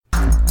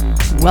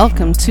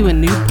Welcome to a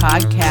new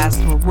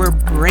podcast where we're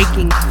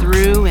breaking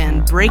through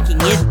and breaking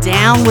it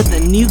down with a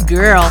new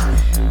girl.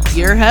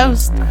 Your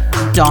host,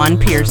 Dawn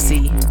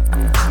Piercy.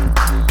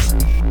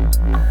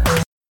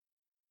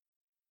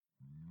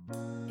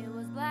 It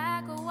was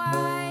black or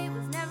white,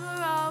 was never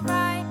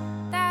alright.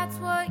 That's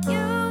what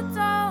you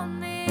told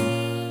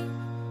me.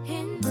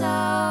 In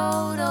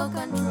total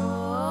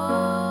control.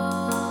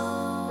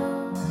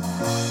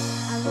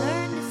 I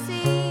learned to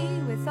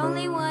see with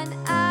only one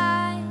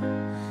eye.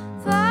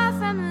 Far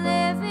from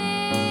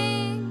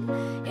living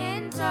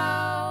in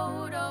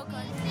total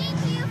control. Thank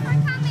you for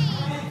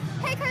coming.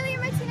 Hey, Carly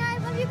and Martina, I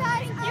love you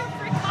guys. Thank you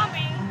for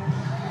coming.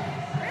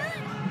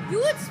 Really? You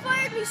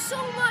inspired me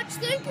so much.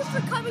 Thank you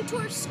for coming to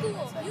our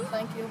school.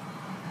 Thank you,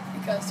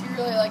 because you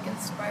really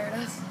inspired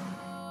us.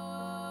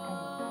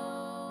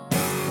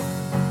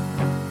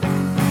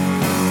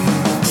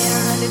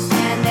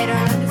 They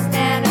don't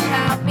understand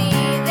about me.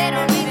 They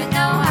don't even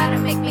know how to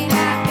make me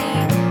happy.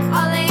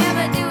 All they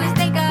ever do is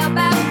think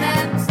about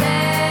themselves.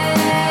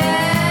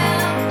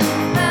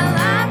 Well,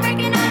 I'm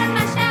breaking out of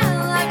my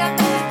shell. I got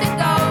places to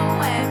go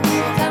and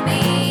people tell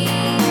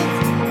me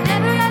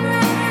never, ever,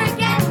 ever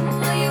again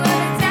will you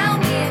ever tell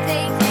me it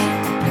takes you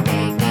to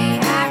make me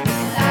happy.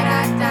 La da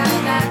da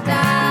da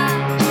da.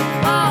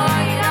 Oh,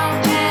 you don't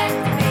get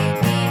to make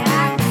me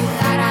happy.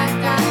 La da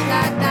da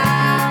da da.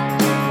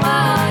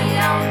 Oh, you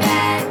don't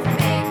get to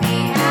make me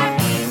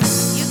happy.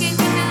 You kicked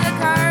me to the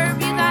curb.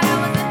 You thought I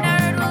was a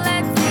nerd. Well,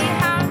 let's see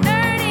how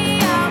nerdy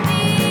I'll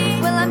be.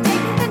 Well, I'm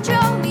taking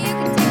control. You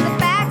can take the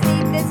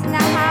backseat. This is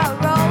not how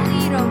I roll.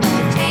 You don't need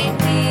to change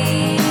me.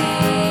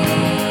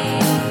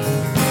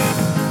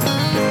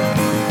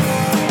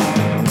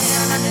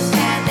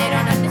 They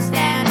don't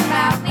understand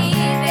about me.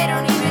 They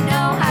don't even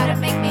know how to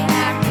make me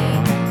happy.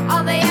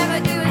 All they ever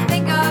do is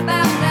think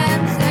about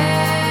themselves.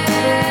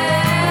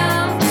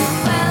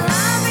 Well,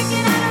 I'm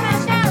breaking out of my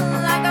shell.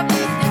 I got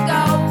places to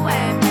go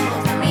and people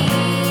tell me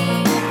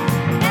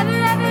never,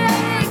 ever,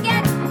 ever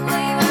again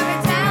will you ever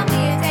tell me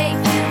it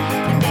takes you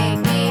to make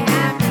me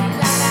happy.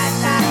 La da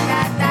da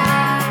da da.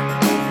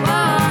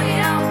 Whoa, you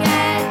don't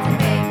get to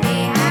make me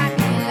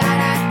happy. La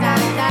da da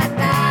da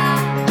da.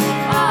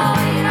 Oh,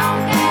 you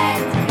don't get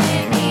to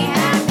make me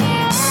happy.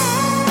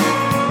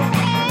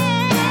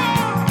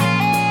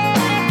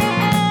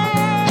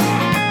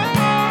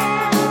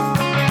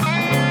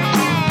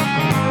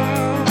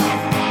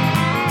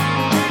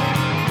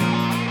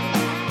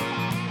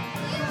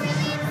 You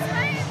really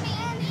inspired me.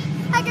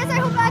 I guess I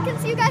hope I can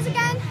see you guys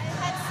again. I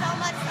had so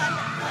much fun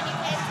when you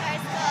came to our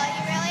school.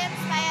 You really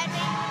inspired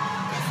me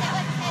to sit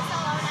with kids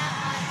alone at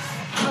lunch.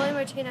 Kelly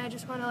Martina, I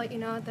just want to let you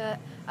know that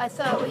I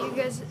thought what you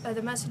guys,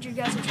 the message you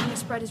guys are trying to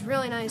spread is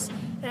really nice,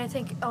 and I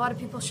think a lot of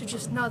people should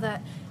just know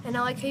that. And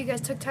I like how you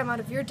guys took time out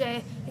of your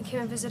day and came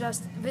and visited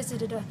us,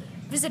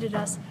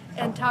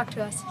 and talked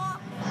to us.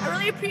 I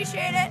really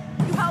appreciate it.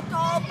 You helped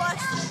all of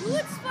us. You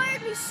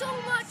inspired me so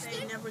much.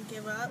 They never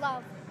give up.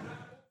 Love.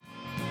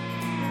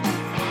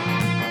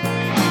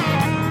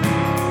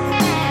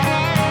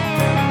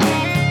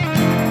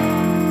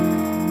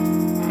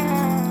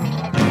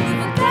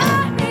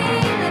 Without me,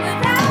 live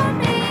without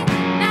me,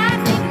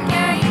 nothing can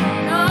carry you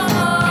no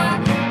more.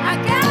 I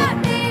got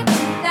me,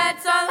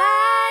 that's all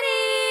I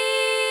need.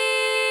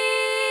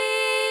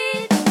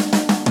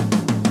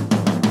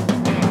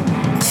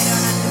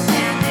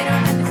 They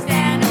don't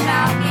understand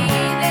about me.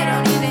 They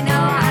don't even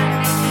know how to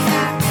make me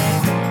happy.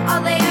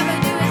 All they ever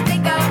do is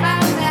think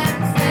about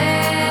themselves.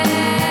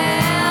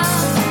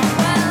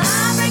 Well,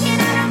 I'm breaking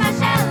out of my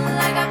shell.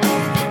 I got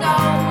places to go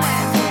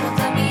and people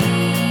tell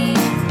me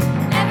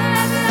never,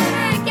 ever,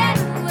 ever again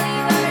will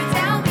you ever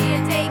tell me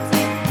it takes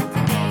you to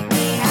make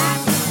me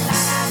happy. La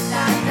da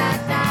da da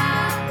da.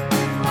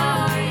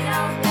 Oh, you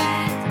don't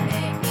get to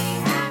make me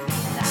happy.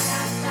 La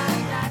da da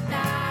da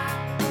da.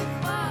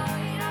 Oh,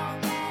 you don't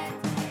get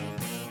to make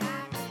me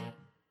happy.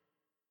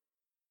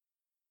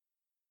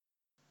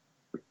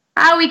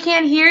 Oh, we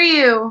can't hear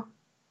you.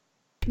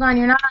 Lon,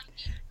 you're not.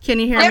 Can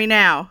you hear me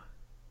now?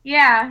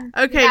 Yeah.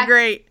 Okay, Yeah.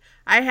 great.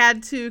 I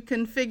had to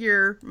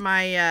configure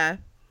my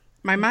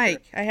my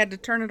mic. I had to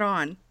turn it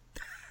on.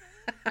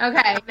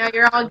 Okay. No,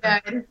 you're all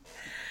good.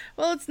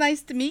 Well, it's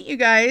nice to meet you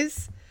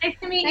guys. Nice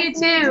to meet you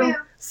too.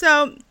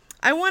 So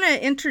I want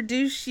to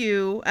introduce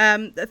you.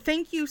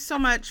 Thank you so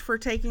much for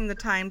taking the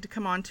time to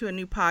come on to a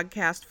new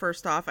podcast.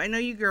 First off, I know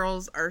you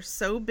girls are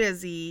so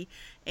busy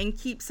and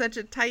keep such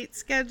a tight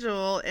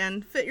schedule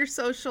and fit your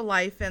social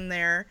life in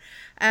there.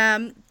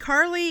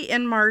 Carly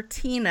and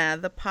Martina,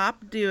 the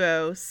pop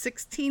duo,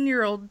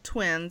 16-year-old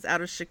twins out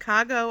of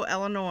Chicago,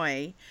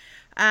 Illinois.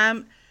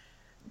 And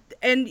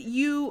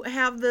you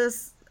have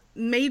this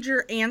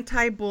major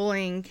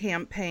anti-bullying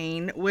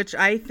campaign, which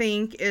I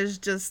think is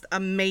just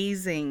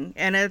amazing.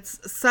 And it's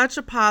such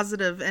a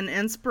positive and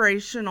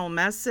inspirational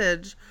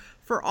message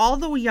for all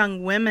the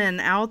young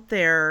women out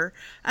there.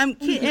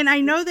 And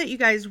I know that you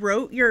guys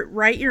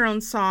write your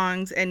own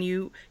songs, and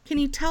can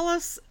you tell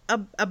us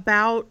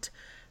about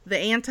the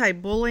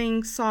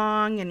anti-bullying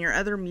song and your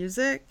other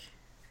music?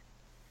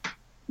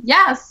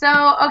 Yeah,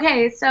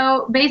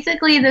 so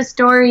basically the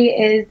story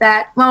is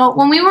that, well,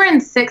 when we were in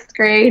 6th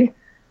grade,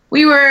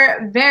 we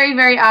were very,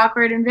 very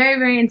awkward and very,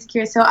 very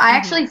insecure. So I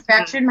actually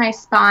fractured my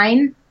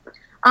spine,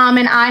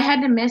 and I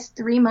had to miss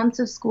 3 months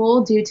of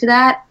school due to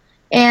that.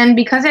 And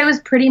because I was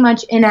pretty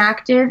much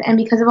inactive and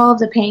because of all of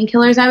the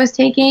painkillers I was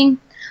taking,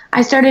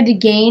 I started to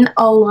gain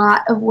a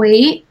lot of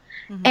weight.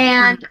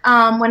 And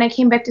when I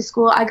came back to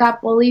school, I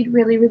got bullied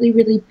really, really,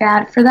 really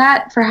bad for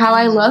that, for how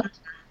I looked.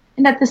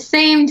 And at the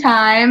same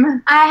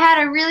time, I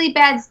had a really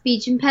bad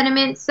speech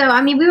impediment, so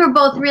I mean, we were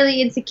both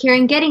really insecure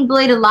and getting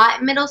bullied a lot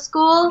in middle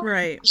school.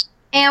 Right.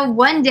 And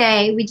one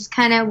day, we just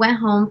kind of went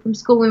home from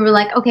school. We were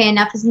like, okay,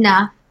 enough is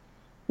enough.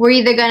 We're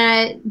either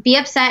gonna be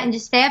upset and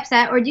just stay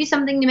upset, or do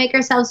something to make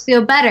ourselves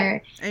feel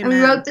better. Amen. And we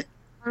wrote this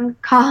song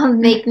called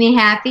 "Make Me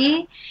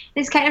Happy."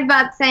 It's kind of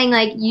about saying,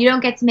 like, you don't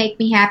get to make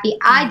me happy.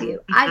 I do.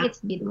 I get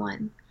to be the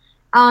one.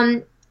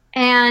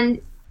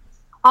 And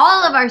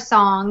all of our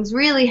songs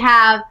really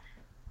have,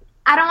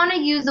 I don't want to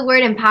use the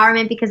word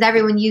empowerment because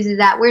everyone uses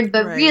that word,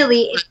 but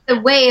really it's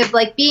the way of,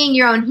 like, being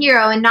your own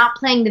hero and not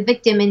playing the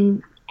victim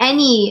in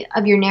any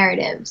of your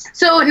narratives.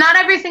 so not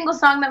every single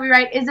song that we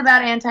write is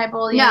about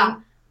anti-bullying,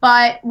 No.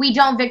 but we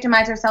don't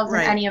victimize ourselves in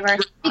any of our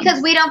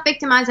Because we don't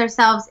victimize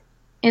ourselves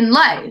in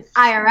life.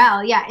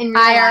 IRL, in real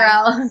life.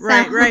 IRL.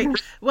 So- Right.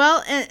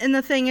 Well, and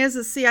the thing is,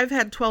 see, I've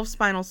had 12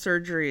 spinal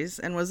surgeries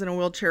and was in a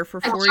wheelchair for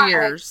 4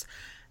 years.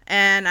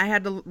 And I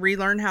had to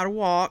relearn how to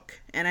walk,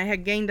 and I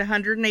had gained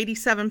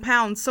 187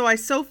 pounds. So I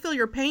so feel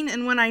your pain.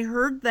 And when I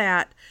heard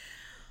that,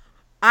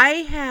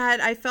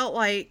 I felt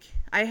like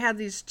I had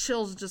these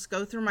chills just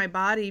go through my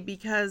body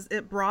because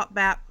it brought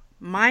back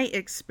my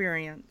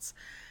experience.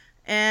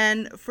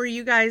 And for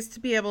you guys to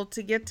be able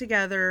to get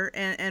together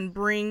and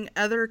bring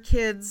other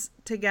kids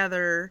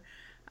together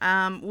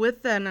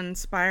with an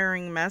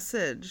inspiring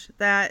message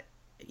that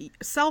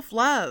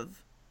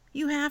self-love,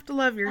 you have to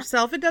love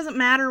yourself. It doesn't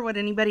matter what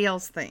anybody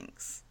else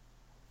thinks.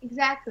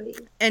 Exactly.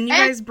 And you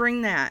guys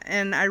bring that,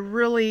 and I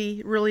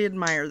really, really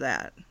admire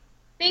that.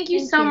 Thank you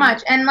so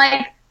much. And,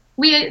 like,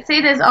 we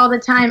say this all the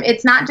time.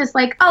 It's not just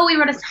like, oh, we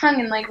wrote a song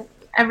and, like,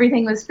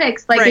 everything was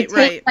fixed. Like, it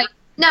takes, like,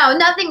 no,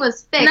 nothing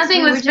was fixed.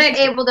 Nothing was we were fixed.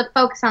 just able to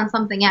focus on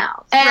something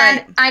else.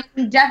 and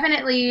I'm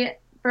definitely,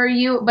 for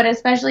you, but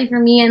especially for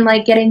me, and,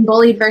 like, getting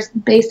bullied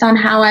based on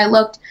how I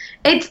looked,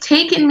 it's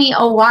taken me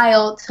a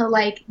while to,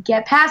 like,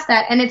 get past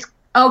that, and it's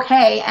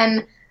okay.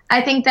 And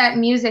I think that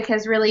music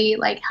has really,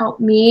 like, helped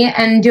me,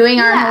 and doing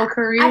our whole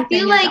career I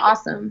feel thing like is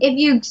awesome. if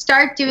you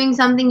start doing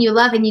something you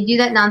love and you do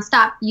that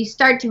nonstop, you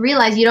start to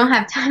realize you don't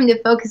have time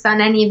to focus on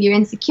any of your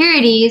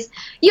insecurities.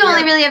 You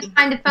only really have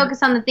time to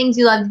focus on the things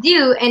you love to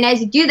do, and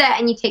as you do that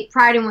and you take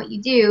pride in what you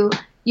do,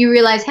 you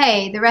realize,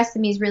 hey, the rest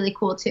of me is really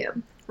cool too.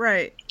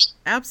 Right.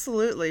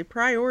 Absolutely.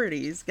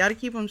 Priorities. Got to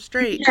keep them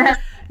straight.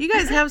 You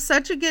guys have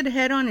such a good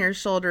head on your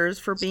shoulders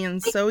for being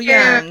so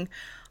young.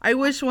 I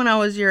wish when I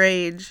was your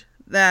age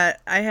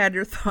that I had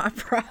your thought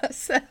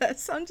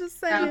process. I'm just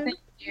saying. Oh, thank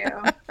you.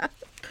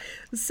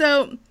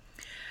 So,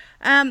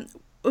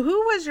 who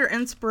was your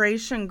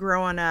inspiration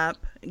growing up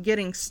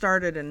getting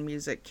started in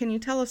music? Can you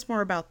tell us more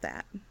about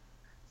that?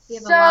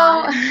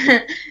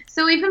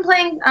 So we've been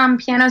playing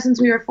piano since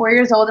we were 4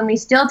 years old, and we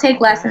still take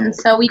lessons.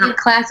 So we do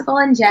classical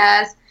and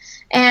jazz,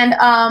 and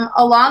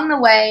along the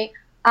way,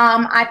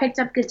 I picked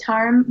up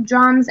guitar and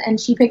drums, and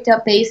she picked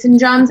up bass and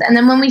drums. And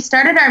then when we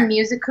started our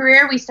music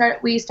career, we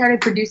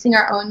started producing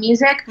our own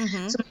music.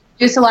 So we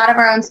produced a lot of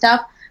our own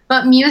stuff.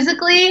 But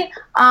musically,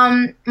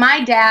 our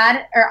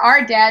dad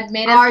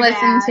made us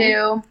listen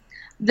to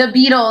the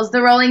Beatles,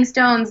 the Rolling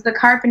Stones, the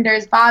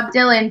Carpenters, Bob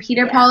Dylan,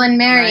 Peter, Paul, and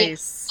Mary.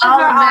 Nice. All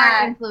Those of were our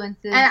that.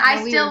 influences And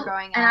when we were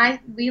growing up.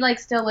 we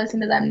still listen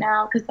to them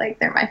now because, like,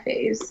 they're my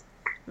faves.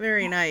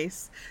 Very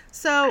nice.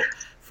 So,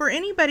 for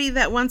anybody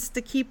that wants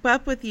to keep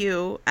up with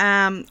you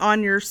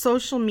on your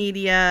social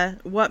media,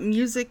 what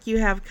music you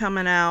have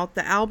coming out,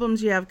 the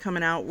albums you have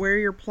coming out, where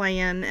you're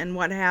playing, and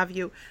what have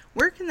you,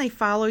 where can they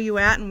follow you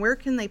at, and where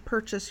can they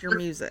purchase your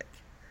music?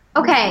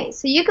 Okay,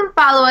 so you can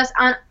follow us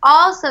on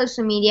all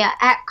social media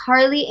at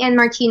Carly and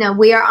Martina.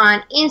 We are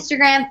on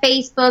Instagram,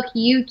 Facebook,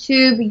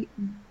 YouTube,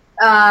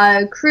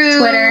 Crew,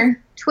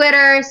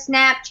 Twitter,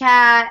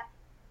 Snapchat.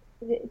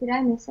 Did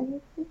I miss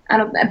anything? I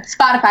don't know.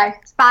 Spotify.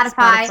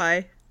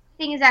 Spotify.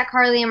 Everything is at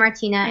Carly and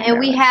Martina, and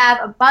we have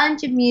a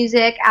bunch of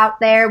music out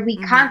there. We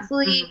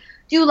constantly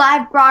do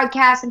live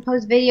broadcasts and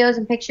post videos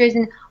and pictures,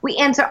 and we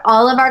answer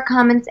all of our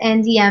comments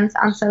and DMs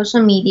on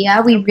social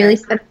media. We really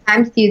spend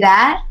time to do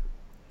that.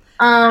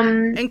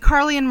 And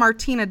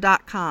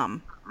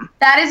CarlyandMartina.com.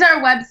 That is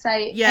our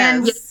website.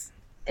 Yes.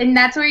 And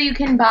that's where you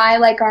can buy,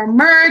 like, our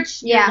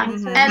merch. Yeah.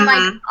 And,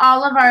 like,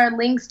 all of our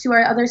links to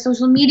our other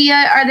social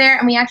media are there.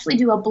 And we actually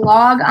do a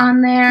blog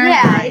on there.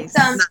 Yeah, Nice.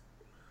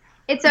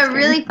 it's a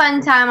really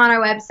fun time on our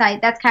website.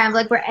 That's kind of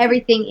like where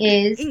everything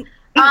is.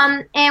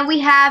 And we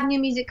have new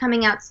music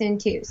coming out soon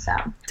too. So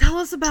Tell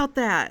us about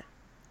that.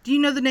 Do you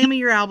know the name of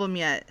your album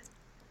yet?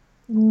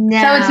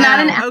 no. So it's not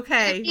an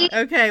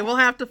Okay, we'll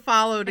have to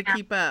follow to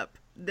keep up.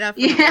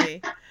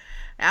 Definitely.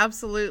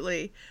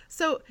 Absolutely.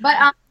 So,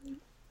 But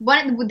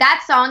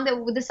that song,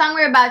 the song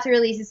we're about to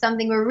release is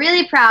something we're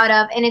really proud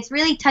of, and it's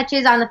really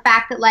touches on the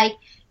fact that, like,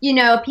 you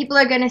know, people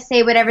are going to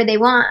say whatever they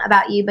want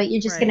about you, but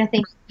you're just Right. going to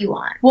think what you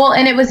want. Well,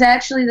 and it was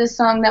actually the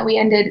song that we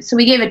ended. So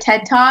we gave a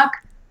TED Talk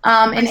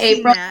in seen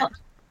April that.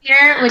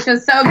 here, which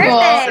was so cool.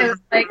 Perfect. It was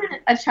like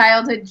a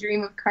childhood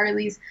dream of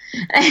Carly's.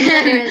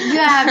 Literally, you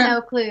have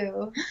no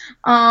clue.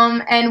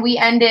 And we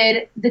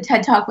ended the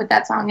TED Talk with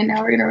that song, and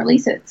now we're going to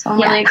release it. So I'm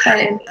Yeah. really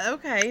excited.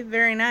 Okay,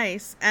 very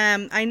nice.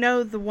 I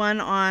know the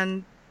one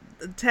on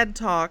TED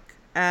Talk.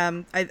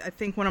 I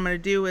think what I'm going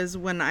to do is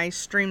when I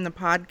stream the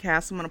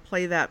podcast, I'm going to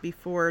play that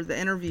before the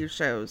interview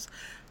shows,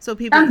 so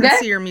people Sounds can good.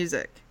 see your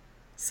music.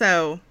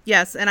 So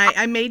yes, and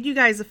I made you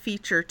guys a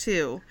feature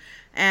too,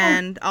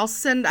 and I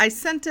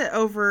sent it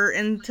over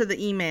into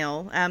the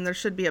email. There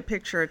should be a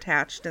picture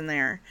attached in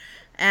there,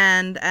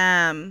 and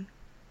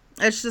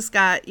it's just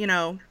got, you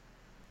know,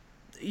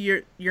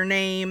 your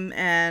name,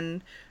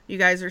 and you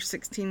guys are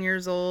 16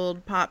 years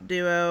old, pop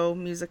duo,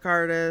 music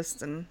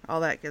artist, and all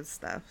that good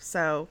stuff.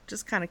 So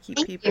just kind of keep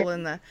Thank people you.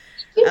 in the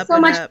Thank you up so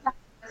and much up. for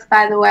having us,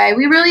 by the way.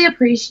 We really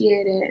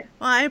appreciate it.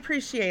 Well, I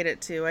appreciate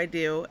it too. I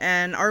do,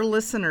 and our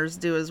listeners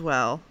do as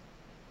well.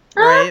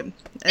 Oh, Right?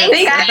 thanks,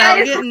 It's guys.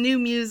 about getting new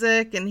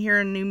music and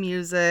hearing new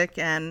music,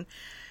 and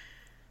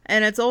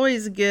it's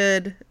always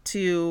good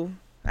to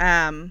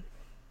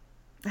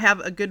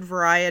have a good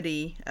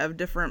variety of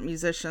different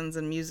musicians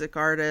and music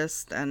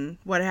artists and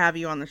what have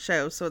you on the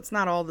show, so it's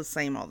not all the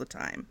same all the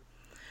time.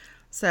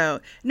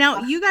 So now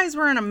you guys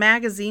were in a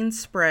magazine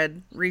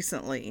spread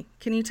recently.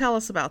 Can you tell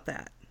us about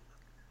that?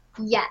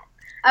 Yes.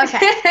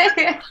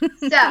 Okay.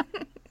 So,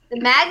 the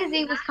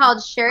magazine was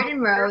called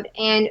Sheridan Road,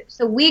 and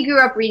so we grew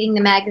up reading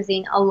the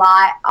magazine a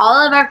lot.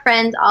 All of our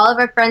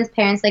friends'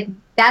 parents, like,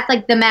 that's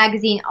like the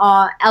magazine.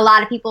 A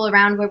lot of people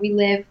around where we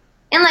live,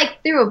 and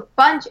like through a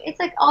bunch. It's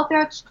like all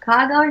throughout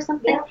Chicago or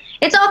something.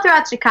 It's all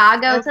throughout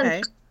Chicago. Okay.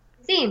 It's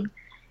a magazine,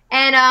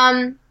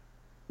 and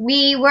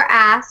we were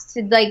asked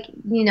to, like,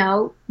 you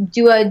know,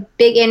 do a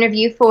big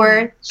interview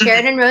for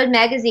Sheridan Road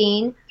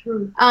magazine.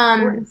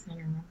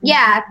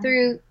 Yeah,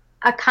 through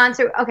a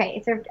concert. Okay,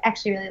 it's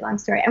actually a really long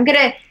story. I'm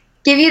gonna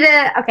give you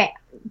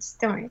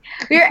just don't worry.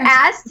 We were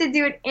asked to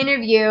do an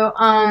interview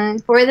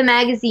for the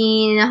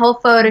magazine, a whole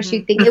photo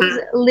shoot thing. It was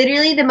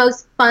literally the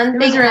most fun It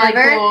was thing really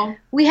ever. cool.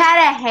 We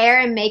had a hair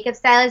and makeup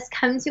stylist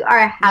come to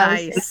our house.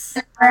 Nice.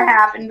 Never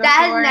happened before.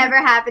 That has never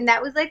happened. That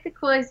was like the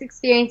coolest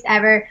experience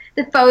ever.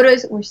 The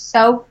photos were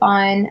so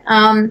fun.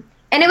 And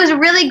it was a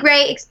really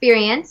great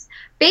experience.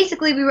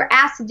 Basically, we were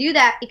asked to do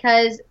that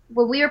because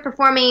when we were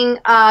performing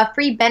a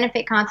free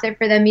benefit concert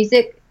for the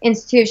Music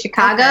Institute of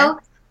Chicago,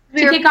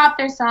 to kick off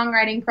their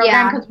songwriting program,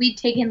 Yeah. because we'd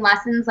taken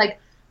lessons, like,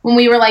 when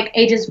we were, like,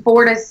 ages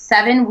 4 to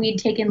 7, we'd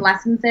taken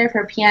lessons there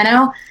for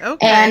piano,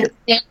 Okay. and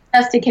they asked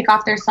us to kick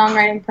off their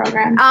songwriting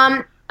program.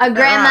 a That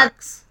grandmother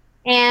rocks.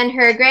 and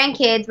her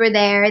grandkids were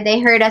there. They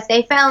heard us.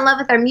 They fell in love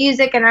with our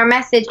music and our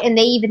message, and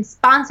they even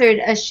sponsored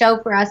a show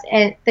for us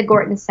at the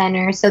Gorton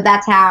Center. So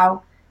that's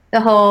how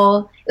the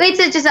whole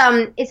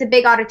it's a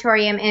big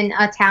auditorium in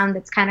a town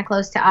that's kind of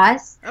close to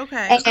us.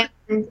 Okay.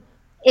 And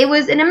it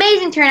was an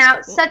amazing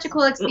turnout, such a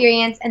cool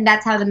experience, and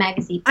that's how the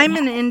magazine. I'm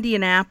in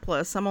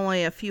Indianapolis. I'm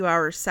only a few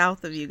hours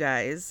south of you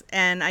guys,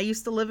 and I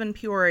used to live in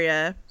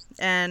Peoria,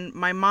 and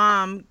my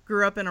mom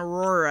grew up in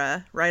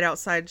Aurora, right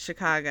outside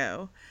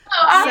Chicago.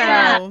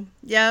 Oh, So,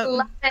 yep,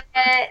 Love I'm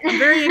it.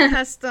 very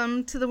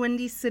accustomed to the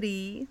Windy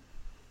City.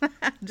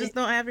 Just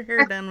don't have your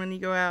hair done when you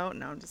go out.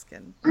 No, I'm just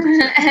kidding.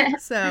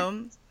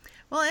 So,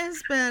 well, it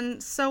has been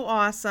so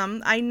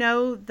awesome. I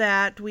know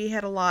that we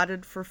had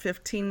allotted for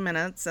 15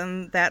 minutes,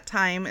 and that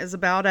time is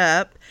about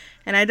up.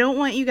 And I don't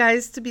want you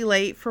guys to be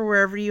late for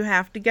wherever you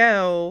have to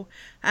go.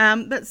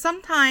 But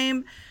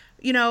sometime,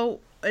 you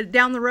know,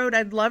 down the road,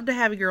 I'd love to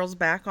have you girls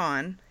back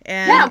on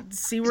and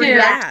see where too. you're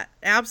at.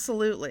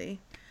 Absolutely.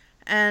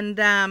 And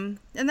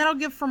that'll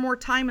give for more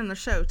time in the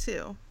show,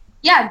 too.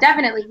 Yeah,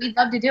 definitely. We'd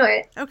love to do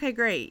it. Okay,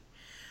 great.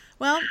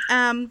 Well,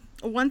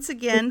 once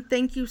again,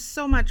 thank you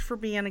so much for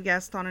being a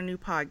guest on a new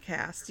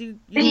podcast.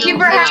 Thank you know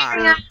for a lot.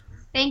 having us.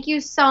 Thank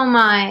you so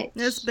much.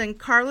 It's been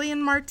Carly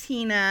and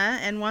Martina,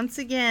 and once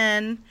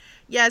again,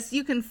 yes,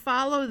 you can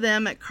follow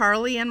them at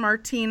Carly and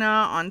Martina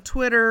on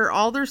Twitter,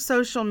 all their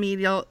social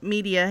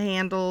media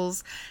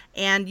handles,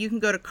 and you can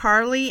go to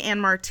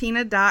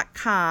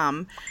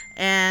carlyandmartina.com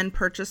and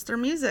purchase their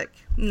music.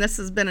 And this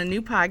has been a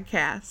new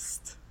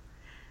podcast.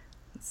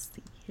 Let's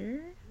see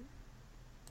here.